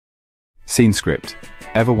Scene script.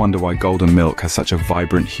 Ever wonder why golden milk has such a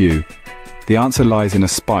vibrant hue? The answer lies in a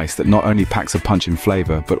spice that not only packs a punch in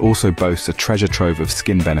flavor, but also boasts a treasure trove of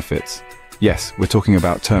skin benefits. Yes, we're talking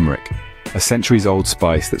about turmeric, a centuries-old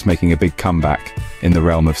spice that's making a big comeback in the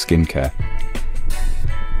realm of skincare.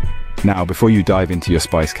 Now, before you dive into your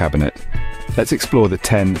spice cabinet, let's explore the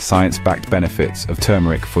 10 science-backed benefits of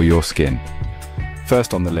turmeric for your skin.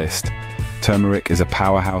 First on the list, turmeric is a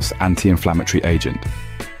powerhouse anti-inflammatory agent.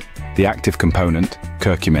 The active component,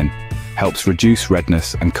 curcumin, helps reduce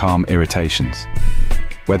redness and calm irritations.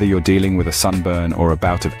 Whether you're dealing with a sunburn or a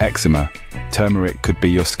bout of eczema, turmeric could be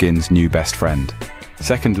your skin's new best friend.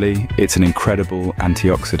 Secondly, it's an incredible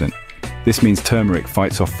antioxidant. This means turmeric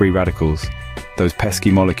fights off free radicals, those pesky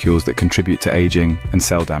molecules that contribute to aging and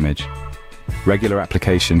cell damage. Regular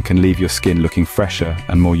application can leave your skin looking fresher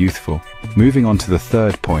and more youthful. Moving on to the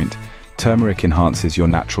third point, turmeric enhances your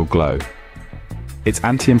natural glow. Its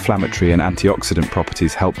anti-inflammatory and antioxidant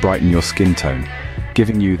properties help brighten your skin tone,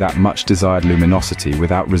 giving you that much-desired luminosity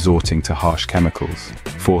without resorting to harsh chemicals.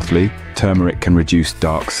 Fourthly, turmeric can reduce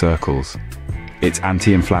dark circles. Its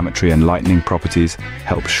anti-inflammatory and lightening properties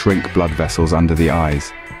help shrink blood vessels under the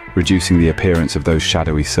eyes, reducing the appearance of those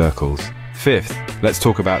shadowy circles. Fifth, let's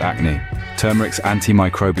talk about acne. Turmeric's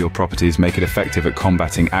antimicrobial properties make it effective at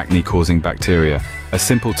combating acne-causing bacteria. A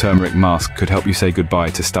simple turmeric mask could help you say goodbye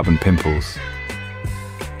to stubborn pimples.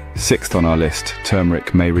 Sixth on our list,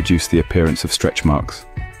 turmeric may reduce the appearance of stretch marks.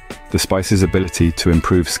 The spice's ability to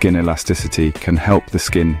improve skin elasticity can help the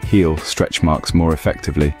skin heal stretch marks more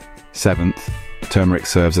effectively. Seventh, turmeric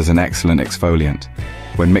serves as an excellent exfoliant.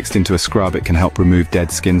 When mixed into a scrub, it can help remove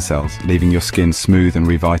dead skin cells, leaving your skin smooth and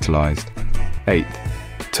revitalized. Eighth,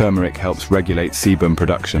 turmeric helps regulate sebum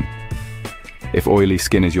production. If oily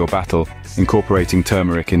skin is your battle, incorporating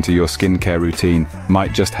turmeric into your skincare routine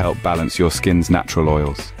might just help balance your skin's natural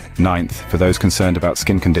oils. Ninth, for those concerned about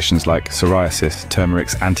skin conditions like psoriasis,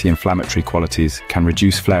 turmeric's anti-inflammatory qualities can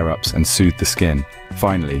reduce flare-ups and soothe the skin.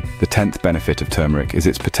 Finally, the 10th benefit of turmeric is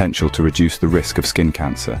its potential to reduce the risk of skin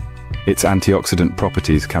cancer. Its antioxidant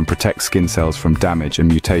properties can protect skin cells from damage and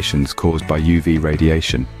mutations caused by UV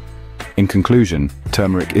radiation. In conclusion,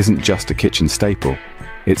 turmeric isn't just a kitchen staple.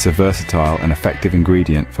 It's a versatile and effective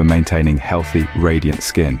ingredient for maintaining healthy, radiant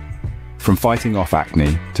skin. From fighting off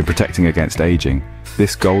acne to protecting against aging,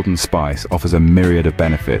 this golden spice offers a myriad of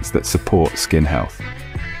benefits that support skin health.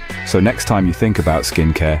 So next time you think about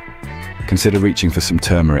skincare, consider reaching for some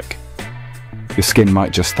turmeric. Your skin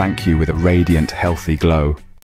might just thank you with a radiant, healthy glow.